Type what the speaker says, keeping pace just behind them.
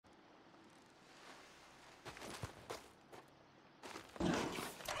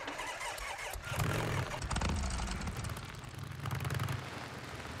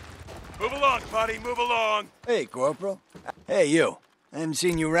Move along, buddy, move along. Hey, Corporal. Hey, you. I haven't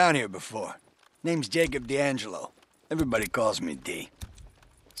seen you around here before. Name's Jacob D'Angelo. Everybody calls me D.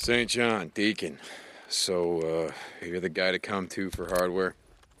 St. John, Deacon. So, you're the guy to come to for hardware?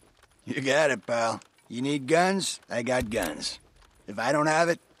 You got it, pal. You need guns? I got guns. If I don't have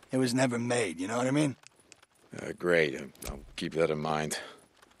it, it was never made, you know what I mean? Great. I'll keep that in mind.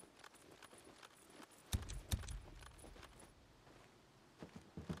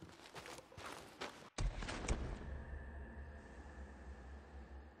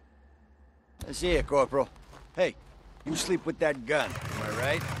 I see you, Corporal. Hey, you sleep with that gun, am I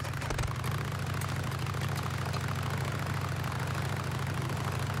right?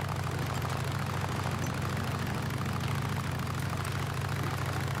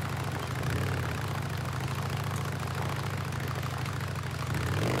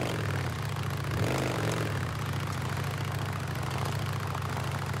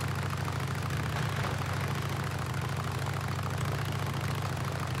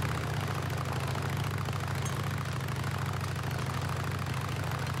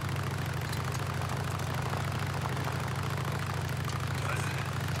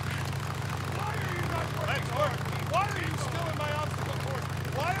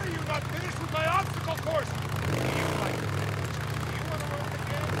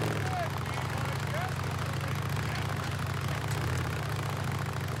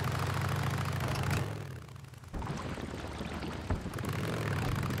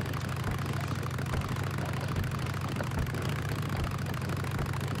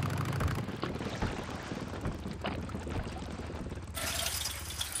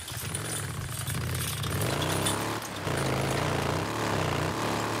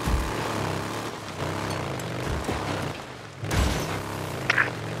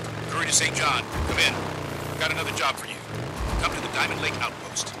 St. John, come in. Got another job for you. Come to the Diamond Lake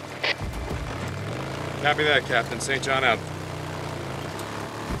Outpost. Copy that, Captain. St. John out.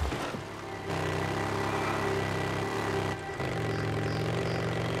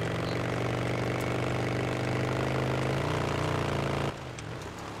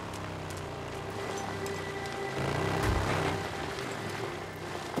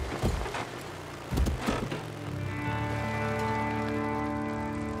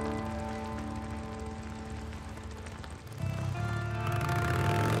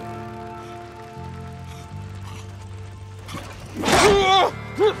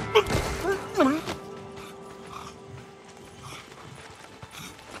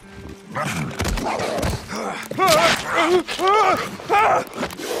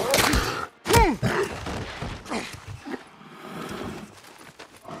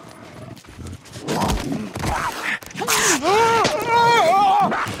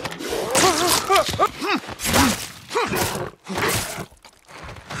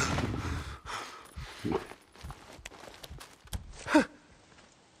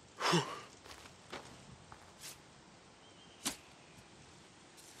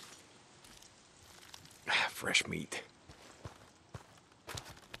 Fresh meat.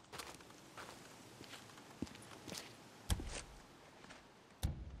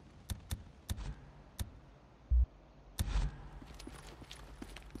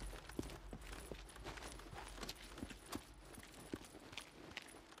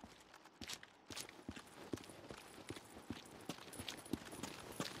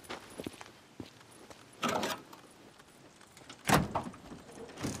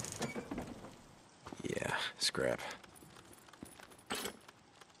 Yeah, scrap.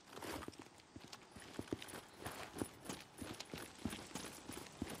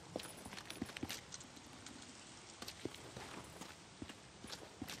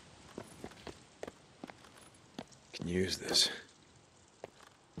 Can use this.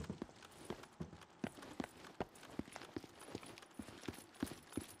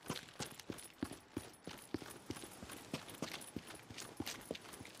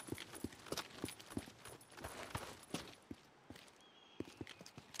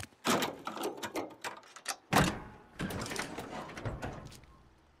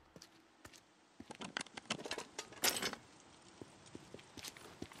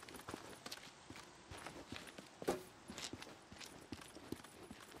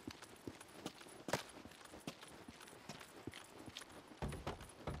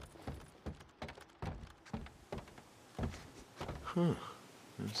 Huh.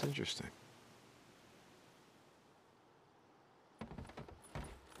 That's interesting.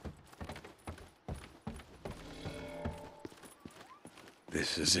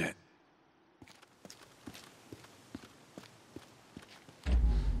 This is it.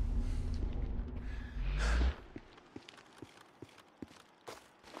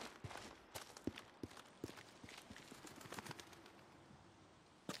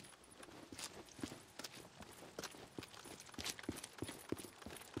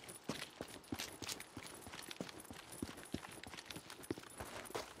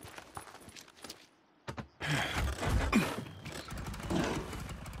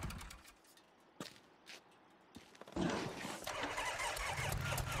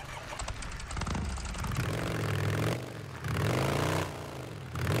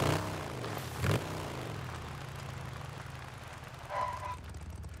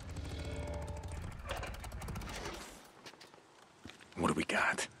 What do we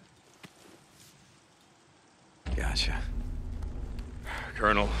got? Gotcha.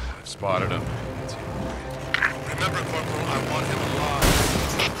 Colonel, I've spotted him. Remember, Corporal, I want him alive.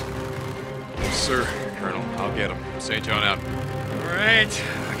 Yes, sir. Colonel, I'll get him. St. John out. All right.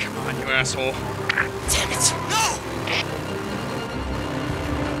 Come on, you asshole. Damn it! No!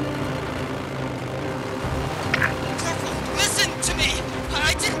 Corporal, listen to me!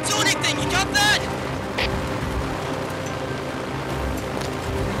 I didn't do anything, you got that?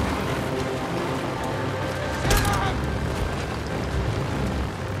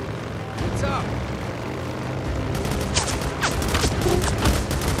 What's up?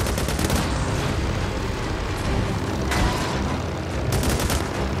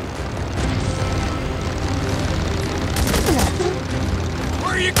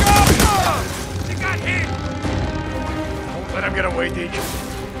 Where you go? You got hit! Don't let him get away, Deacon.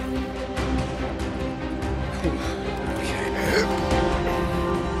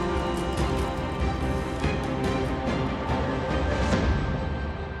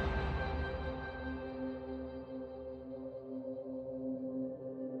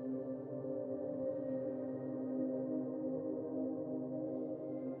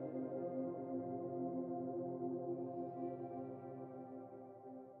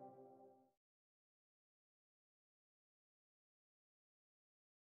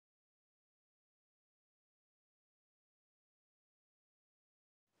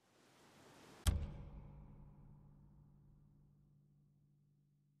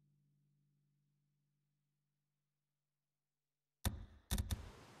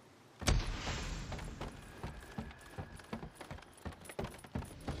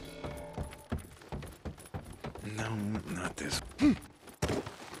 No, not this.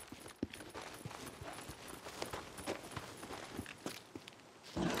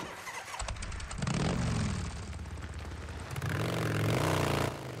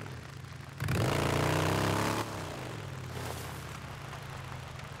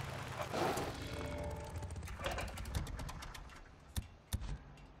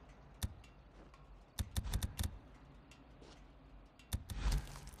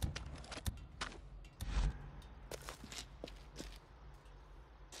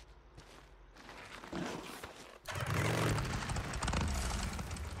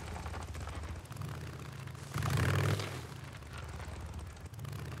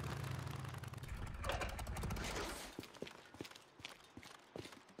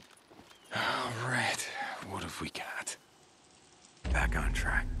 We got back on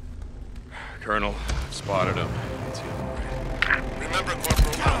track. Colonel, I've spotted him. Remember,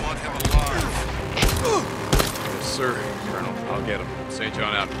 Corporal, I want him alive. Yes, sir. Colonel, I'll get him. St.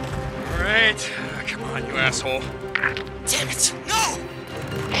 John out. All right. Come on, you asshole. Damn it! No!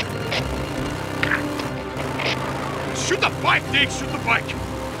 Shoot the bike, Deke! Shoot the bike!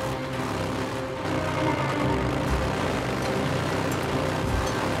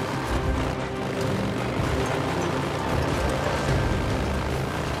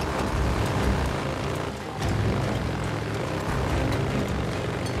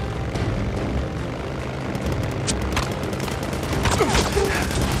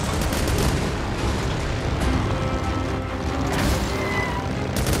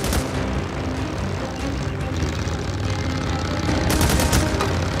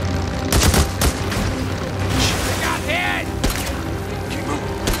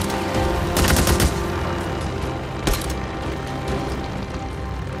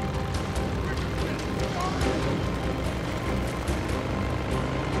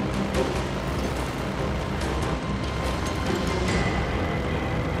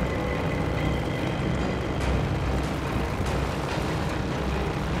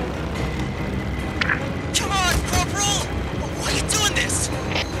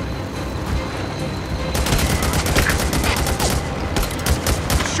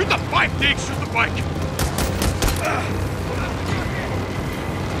 Deke, shoot the bike!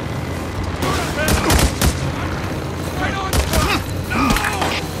 Right on! No!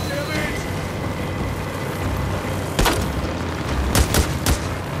 Damn it!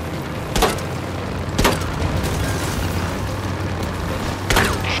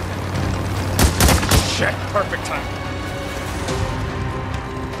 Shit, perfect time.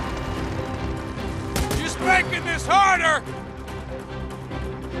 Just making this harder!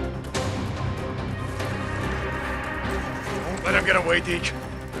 Let him get away, Deke.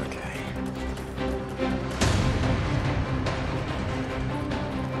 Okay.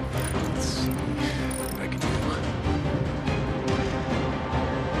 Let's see what I can do.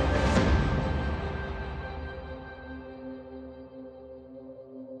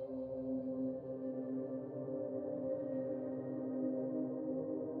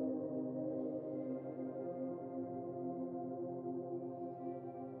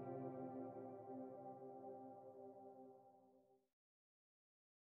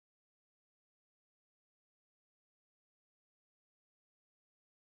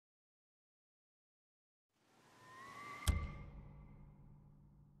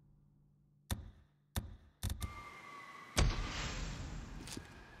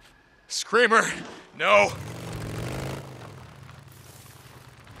 Screamer, no.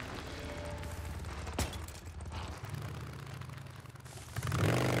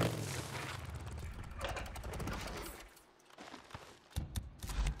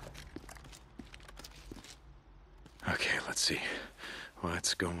 Okay, let's see.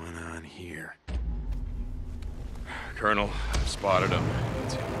 What's going on here? Colonel, I've spotted him.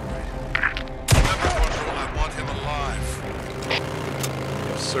 That's him, right? Remember, Corporal, I want him alive.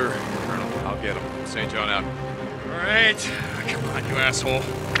 Yes, sir. Colonel, I'll get him. St. John out. All right. Come on, you asshole.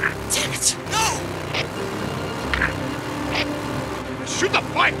 Damn it! No! Shoot the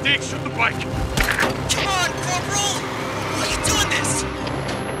bike, Dick! Shoot the bike! Come on, Corporal! Why are you doing this?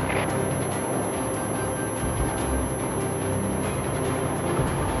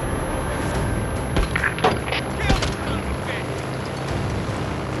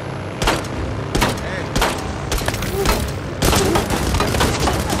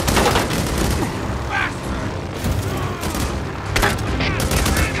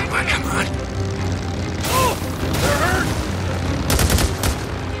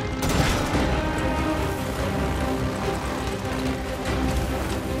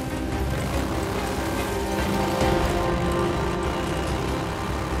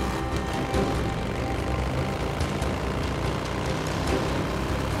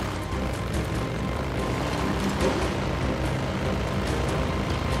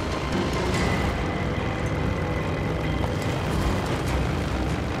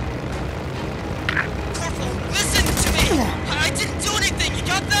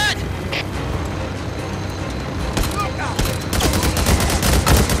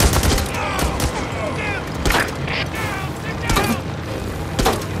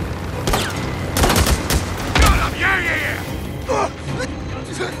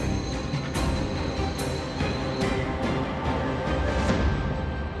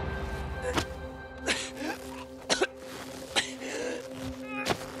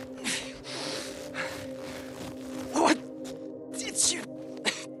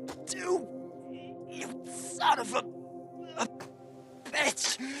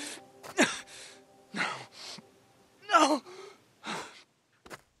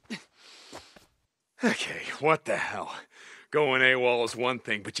 Okay, what the hell? Going AWOL is one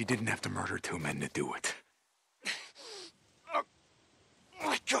thing, but you didn't have to murder 2 men to do it.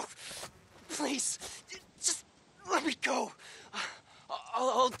 Let go. Please. Just let me go.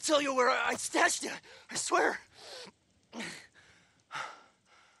 I'll tell you where I stashed it. I swear.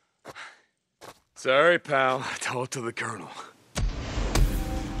 Sorry, pal. Tell it to the Colonel.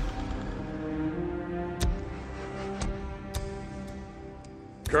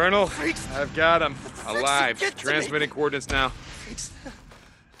 Colonel, Freaks. I've got him. Freaks, Alive. get to Transmitting me. coordinates now. Freaks.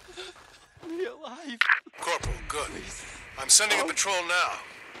 Let me alive. Corporal, good. I'm sending a patrol now.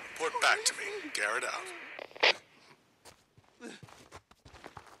 Report back to me. Garrett out.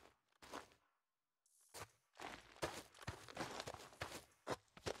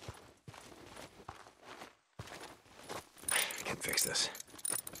 I can fix this.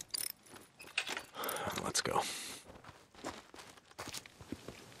 Let's go.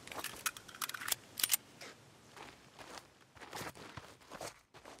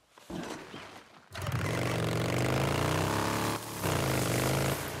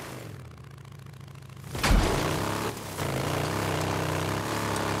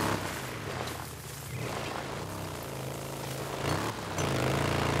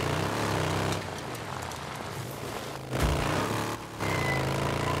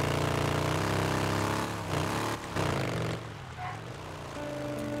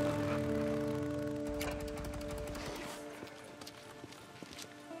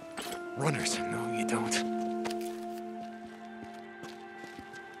 Runners. No, you don't.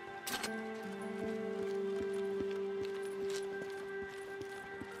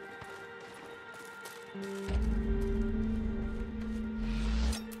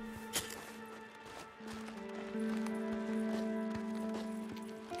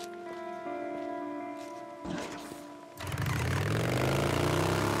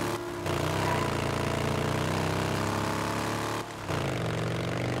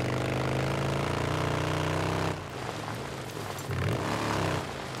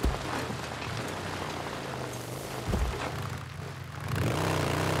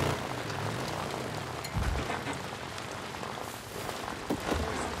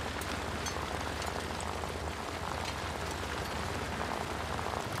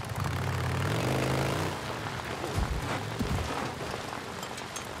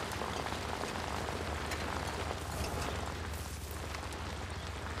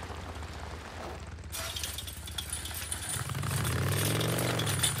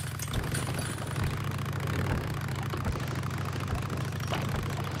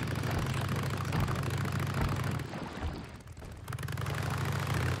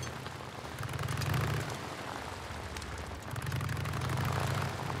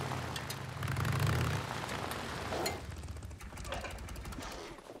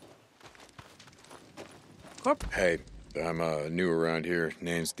 Corporal. Hey, I'm new around here.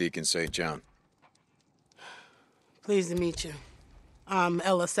 Name's Deacon St. John. Pleased to meet you. I'm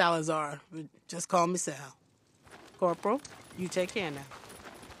Ella Salazar, but just call me Sal. Corporal, you take care now.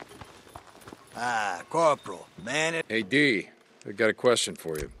 Ah, Corporal, man, Hey, D, I got a question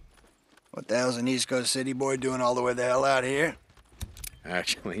for you. what the hell's an East Coast city boy doing all the way the hell out here?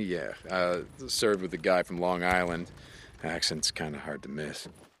 Actually, yeah. Served with a guy from Long Island. Accent's kind of hard to miss.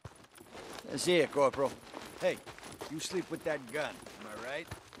 Let's see it, Corporal. Hey, you sleep with that gun, am I right?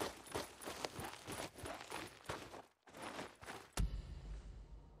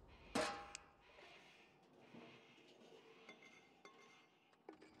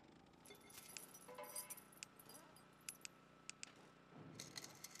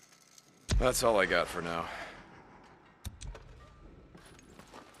 That's all I got for now.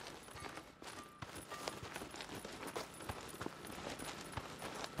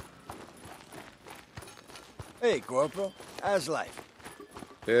 Hey, Corporal, how's life?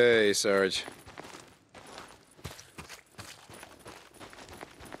 Hey, Sarge.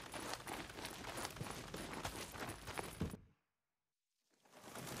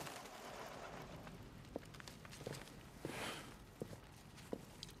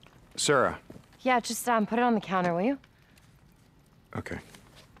 Sarah. Yeah, just put it on the counter, will you? Okay.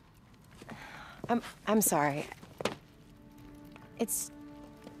 I'm sorry.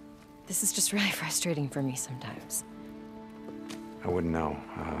 This is just really frustrating for me sometimes. I wouldn't know.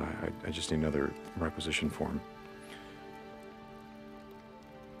 I just need another requisition form.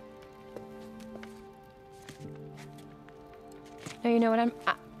 No, you know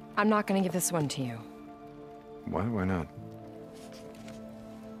what? I'm not gonna give this one to you. Why? Why not?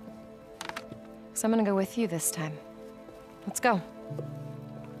 So I'm gonna go with you this time. Let's go.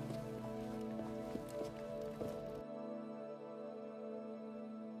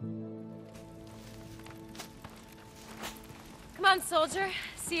 Come on, soldier.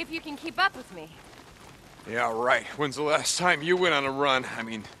 See if you can keep up with me. Yeah, right. When's the last time you went on a run? I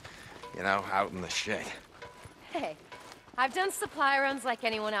mean, you know, out in the shed. Hey, I've done supply runs like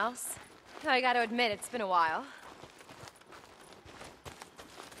anyone else. Though I gotta admit, it's been a while.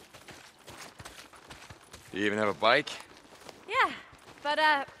 Do you even have a bike? Yeah, but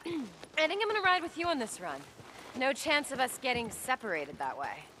I think I'm gonna ride with you on this run. No chance of us getting separated that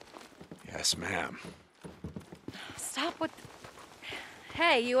way. Yes, ma'am. Stop with...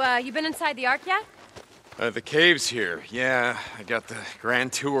 Hey, you been inside the Ark yet? The cave's here. Yeah, I got the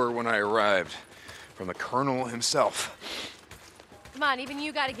grand tour when I arrived. From the Colonel himself. Come on, even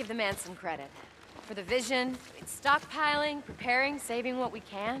you gotta give the man some credit. For the vision, stockpiling, preparing, saving what we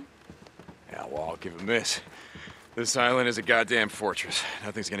can. Yeah, well, I'll give him this. This island is a goddamn fortress.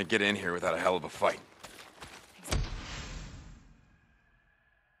 Nothing's gonna get in here without a hell of a fight.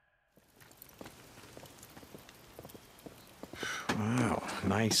 Wow,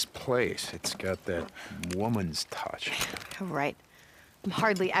 nice place. It's got that woman's touch. Right. I'm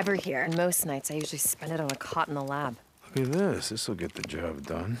hardly ever here, and most nights I usually spend it on a cot in the lab. Look at this. This'll get the job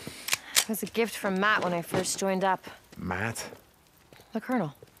done. It was a gift from Matt when I first joined up. Matt? The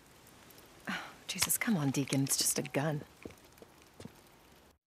Colonel. Oh, Jesus, come on, Deacon. It's just a gun.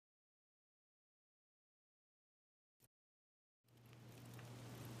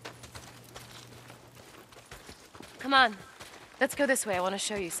 Come on. Let's go this way. I want to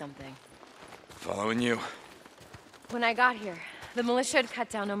show you something. Following you. When I got here, the militia had cut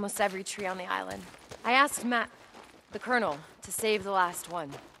down almost every tree on the island. I asked Matt, the Colonel, to save the last one.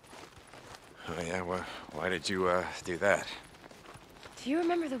 Oh, yeah? Well, why did you, do that? Do you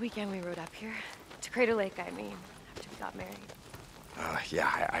remember the weekend we rode up here? To Crater Lake, I mean, after we got married. Yeah,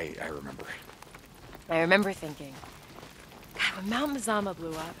 I remember. I remember thinking, God, when Mount Mazama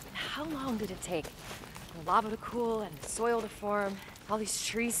blew up, how long did it take? The lava to cool and the soil to form, all these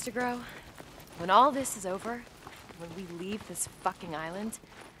trees to grow. When all this is over, when we leave this fucking island,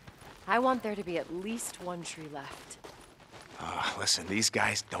 I want there to be at least one tree left. Listen, these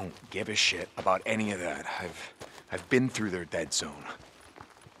guys don't give a shit about any of that. I've been through their dead zone.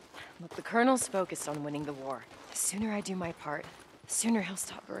 Look, the Colonel's focused on winning the war. The sooner I do my part, the sooner he'll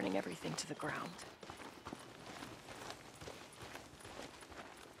stop burning everything to the ground.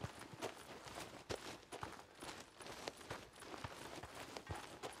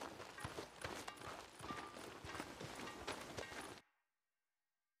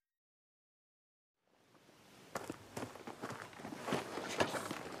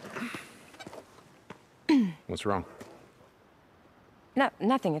 What's wrong? No,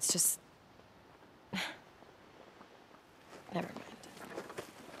 nothing. It's just... Never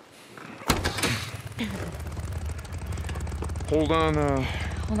mind. Hold on,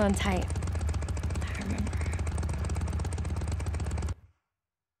 Hold on tight. I remember.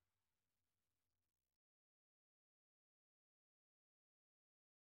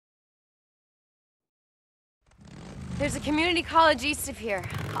 There's a community college east of here,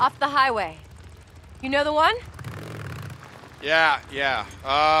 off the highway. You know the one? Yeah.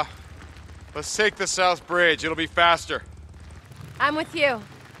 Let's take the South Bridge. It'll be faster. I'm with you.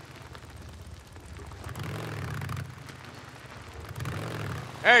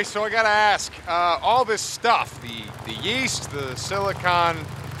 Hey, so I gotta ask, all this stuff, the yeast, the silicon...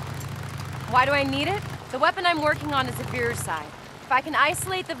 Why do I need it? The weapon I'm working on is a viricide. If I can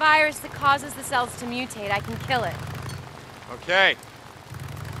isolate the virus that causes the cells to mutate, I can kill it. Okay.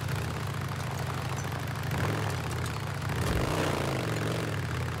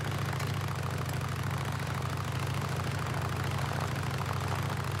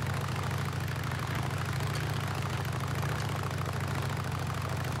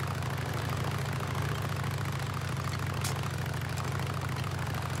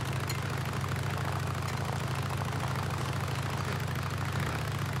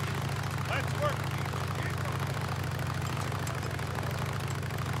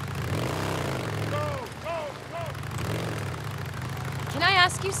 Can I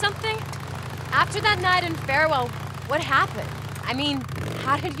ask you something? After that night in Farewell, what happened? I mean,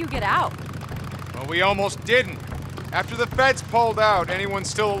 how did you get out? Well, we almost didn't. After the feds pulled out, anyone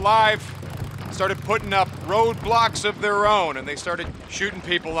still alive started putting up roadblocks of their own, and they started shooting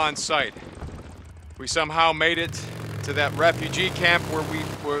people on sight. We somehow made it to that refugee camp where we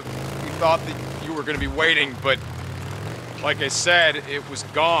thought that you were going to be waiting, but like I said, it was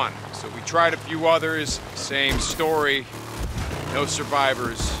gone. So we tried a few others, same story. No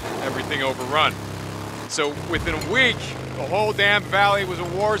survivors, everything overrun. So within a week, the whole damn valley was a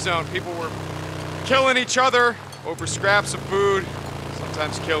war zone. People were killing each other over scraps of food,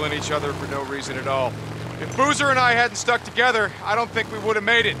 sometimes killing each other for no reason at all. If Boozer and I hadn't stuck together, I don't think we would have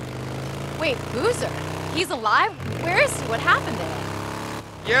made it. Wait, Boozer? He's alive? Where is he? What happened to him?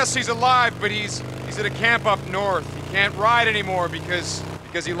 Yes, he's alive, but he's at a camp up north. He can't ride anymore because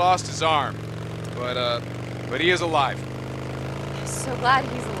he lost his arm. But he is alive. So glad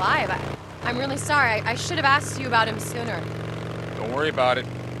he's alive. I'm really sorry. I should have asked you about him sooner. Don't worry about it.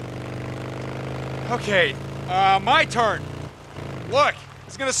 Okay, my turn. Look,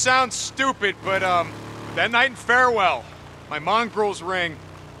 it's gonna sound stupid, but that night in Farewell, my mongrel's ring,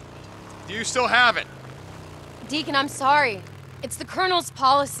 do you still have it? Deacon, I'm sorry. It's the Colonel's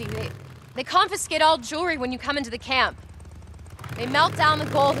policy. They confiscate all jewelry when you come into the camp. They melt down the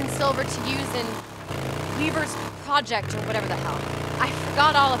gold and silver to use in Weaver's project or whatever the hell. I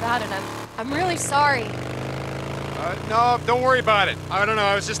forgot all about it. I'm really sorry. No, don't worry about it. I don't know,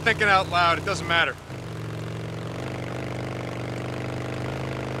 I was just thinking out loud. It doesn't matter.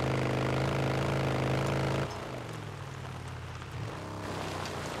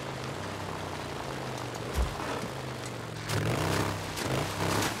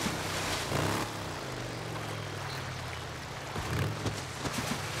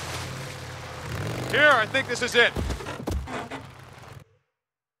 Here, I think this is it.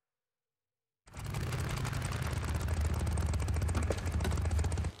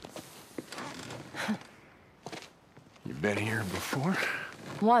 You been here before?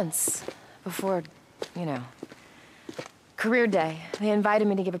 Once, before, career day, they invited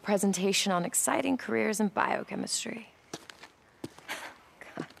me to give a presentation on exciting careers in biochemistry.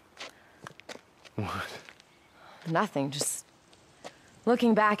 God. What? Nothing, just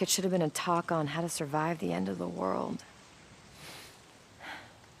looking back, it should have been a talk on how to survive the end of the world.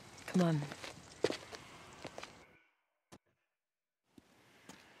 Come on.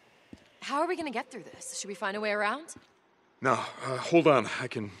 How are we gonna get through this? Should we find a way around? No, hold on. I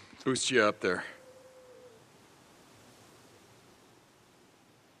can boost you up there.